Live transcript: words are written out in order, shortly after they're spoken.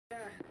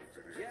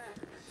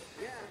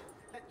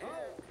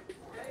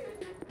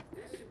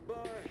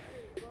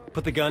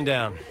Put the gun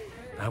down.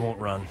 I won't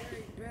run.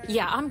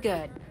 Yeah, I'm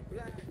good.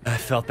 I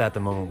felt that the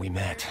moment we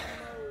met.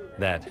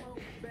 That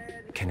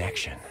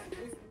connection.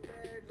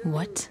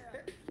 What?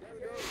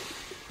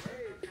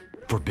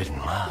 Forbidden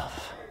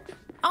love.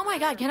 Oh my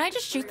god, can I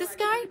just shoot this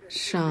guy?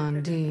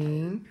 Sean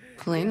D.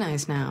 Play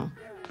nice now.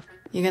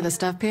 You got the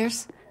stuff,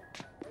 Pierce?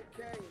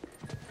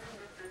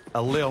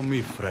 Allow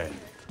me, friend.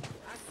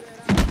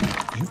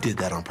 You did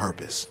that on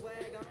purpose.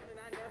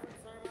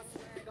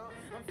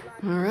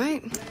 All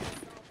right.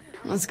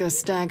 Let's go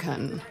stag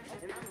hunting.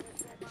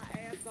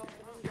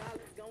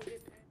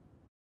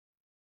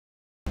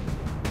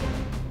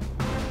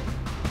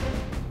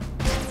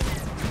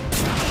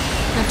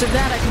 After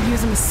that, I could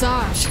use a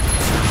massage.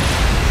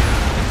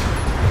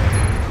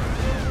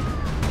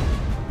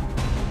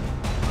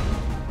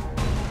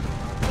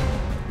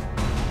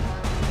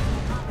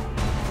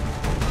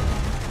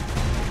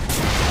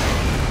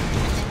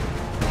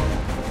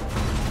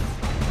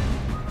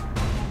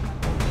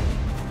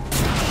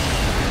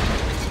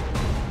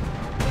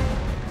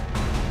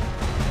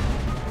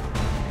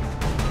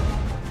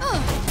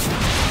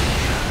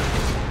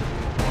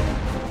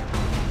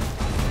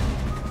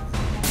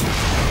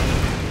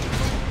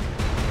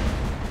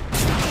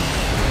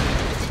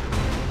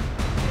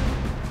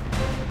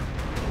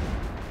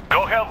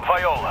 Go help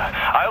Viola.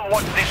 I'll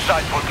watch this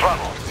side for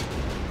trouble.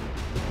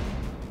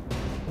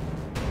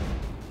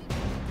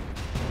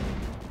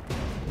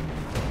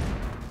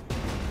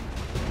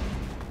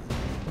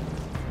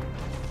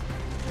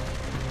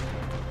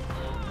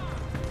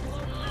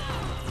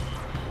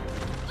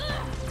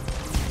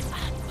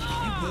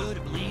 You good,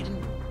 bleeding?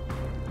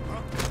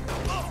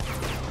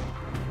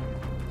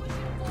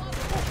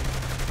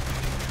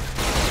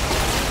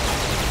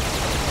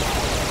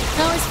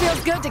 Always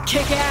feels good to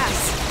kick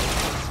ass.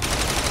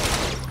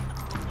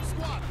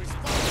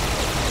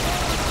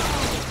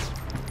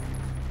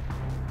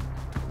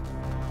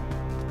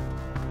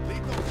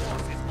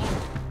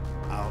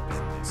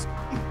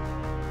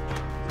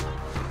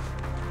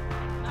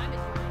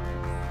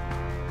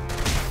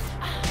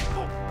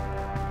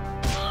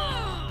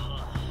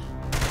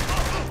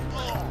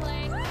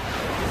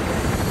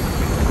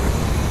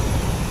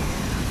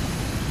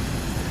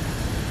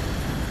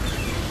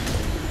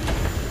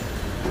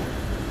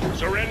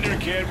 Surrender,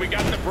 kid. We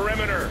got the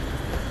perimeter.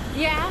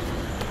 Yeah?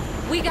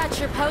 We got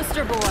your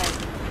poster boy.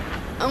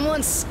 I'm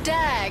one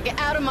stag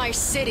out of my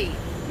city.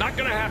 Not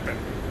gonna happen.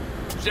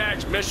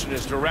 STAG's mission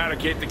is to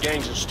eradicate the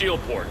gangs in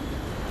Steelport.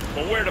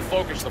 But where to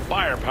focus the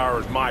firepower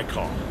is my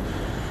call.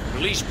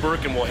 Release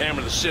Burke and we'll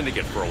hammer the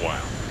Syndicate for a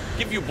while.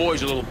 Give you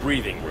boys a little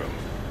breathing room.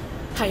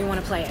 How you want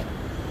to play it?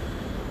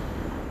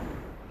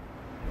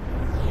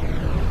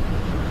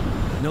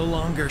 No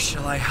longer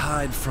shall I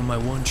hide from my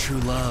one true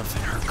love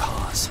and her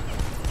cause.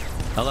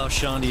 Allow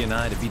Shandi and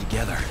I to be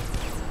together.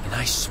 And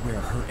I swear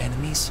her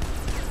enemies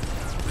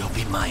will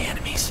be my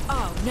enemies.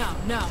 Oh, no.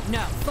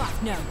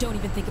 Fuck, no. Don't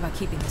even think about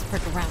keeping this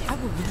prick around. I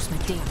will lose my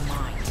damn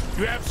mind.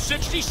 You have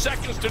 60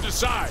 seconds to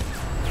decide.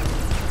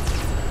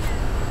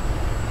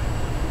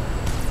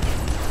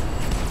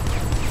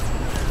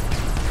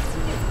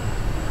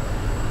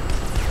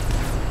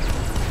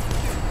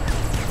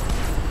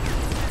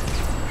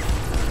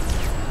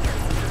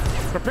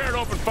 Prepare to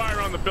open fire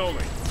on the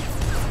building.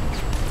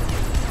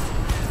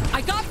 I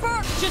got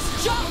Burke!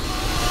 Just jump!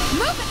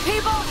 Move it,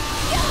 people!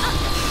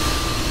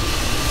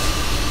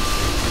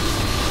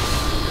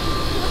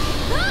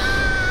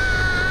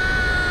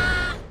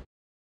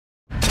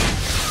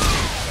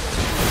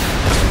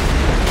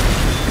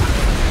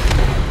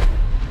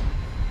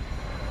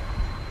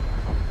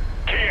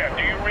 Kia,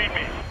 do you read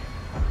me?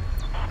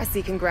 I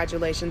see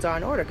congratulations are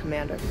in order,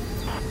 Commander.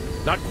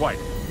 Not quite.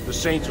 The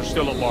Saints are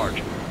still at large.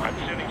 I'm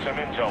sending some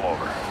intel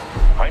over.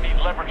 I need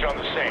leverage on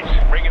the Saints.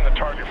 Bring in the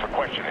target for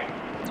questioning.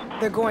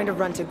 They're going to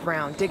run to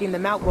ground. Digging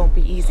them out won't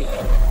be easy.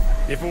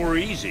 If it were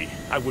easy,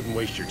 I wouldn't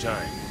waste your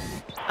time.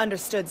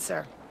 Understood,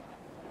 sir.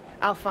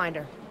 I'll find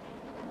her.